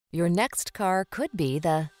Your next car could be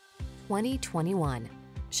the 2021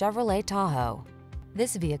 Chevrolet Tahoe.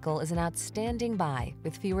 This vehicle is an outstanding buy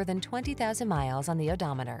with fewer than 20,000 miles on the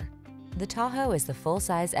odometer. The Tahoe is the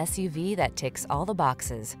full-size SUV that ticks all the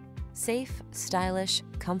boxes. Safe, stylish,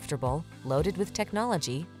 comfortable, loaded with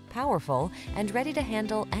technology, powerful, and ready to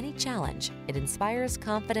handle any challenge, it inspires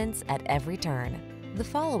confidence at every turn. The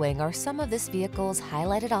following are some of this vehicle's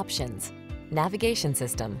highlighted options: navigation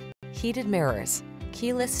system, heated mirrors,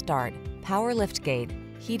 keyless start, power liftgate,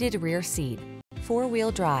 heated rear seat, four-wheel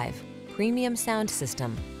drive, premium sound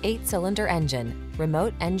system, 8-cylinder engine,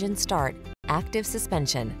 remote engine start, active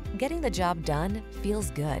suspension. Getting the job done feels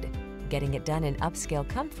good. Getting it done in upscale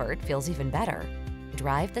comfort feels even better.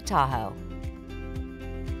 Drive the Tahoe.